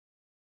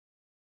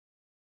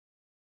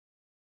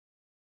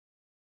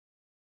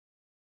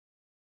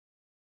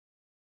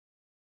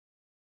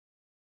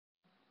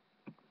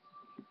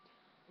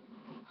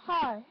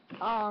Hi,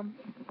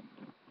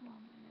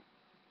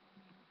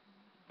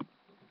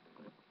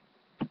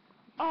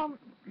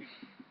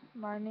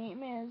 my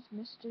name is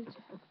Mr.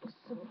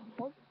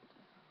 Support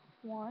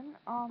One.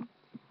 I'm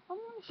going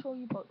to show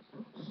you about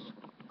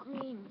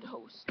screen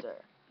toaster.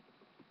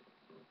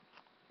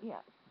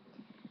 Yeah.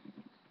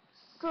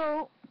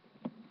 So,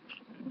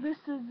 this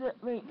is it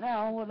right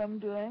now, what I'm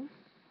doing.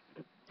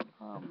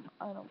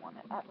 I don't want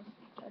to add a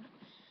feature,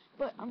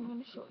 but I'm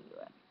going to show you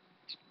it.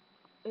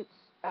 It's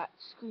at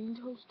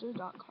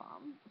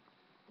screentoaster.com.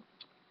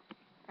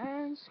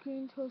 And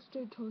screen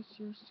toaster, toast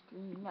your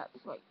screen.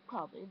 That's like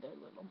probably their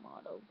little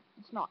motto.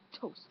 It's not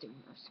toasting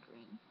your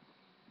screen.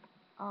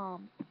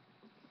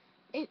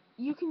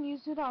 You can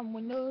use it on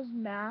Windows,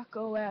 Mac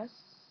OS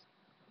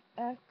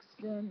X,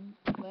 and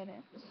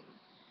Linux.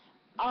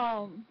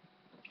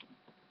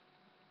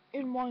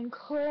 In one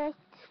click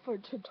for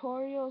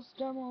tutorials,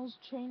 demos,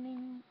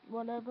 training,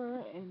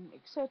 whatever, and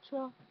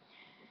etc.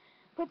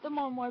 Put them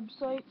on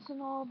websites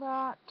and all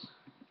that.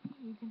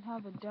 You can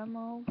have a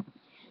demo.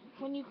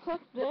 When you click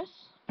this,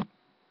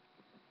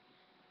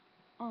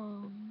 yeah.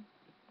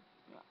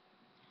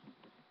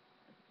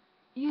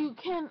 You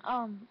can't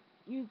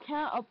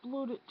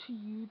upload it to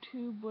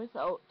YouTube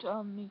without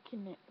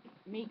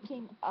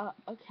making a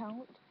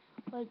account.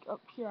 Like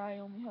up here, I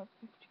only have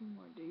 15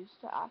 more days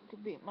to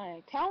activate my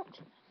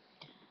account.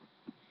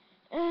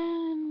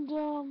 And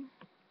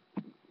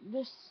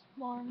this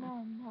one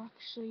I'm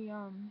actually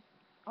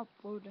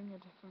uploading a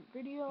different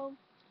video.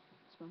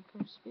 It's my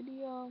first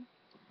video.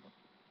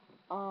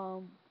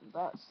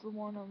 That's the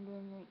one I'm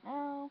doing right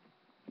now.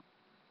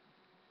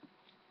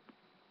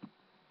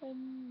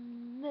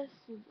 And this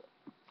is it.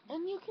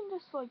 And you can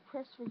just like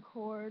press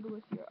record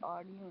with your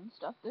audio and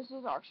stuff. This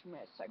is actually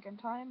my second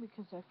time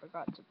because I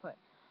forgot to put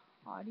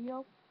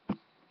audio.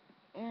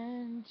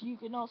 And you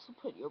can also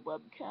put your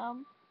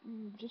webcam.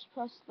 And just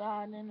press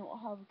that and it will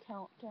have a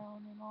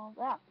countdown and all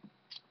that.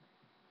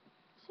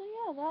 So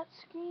yeah, that's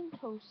Screen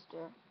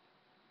Toaster.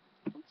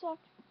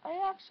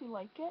 I actually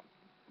like it.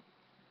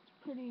 It's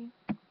pretty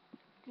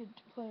good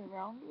to play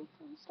around with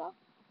and stuff.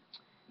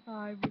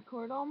 I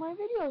record all my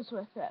videos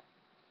with it.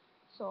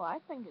 So I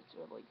think it's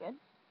really good.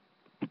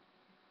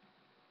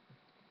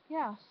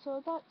 Yeah,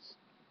 so that's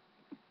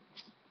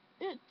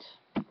it.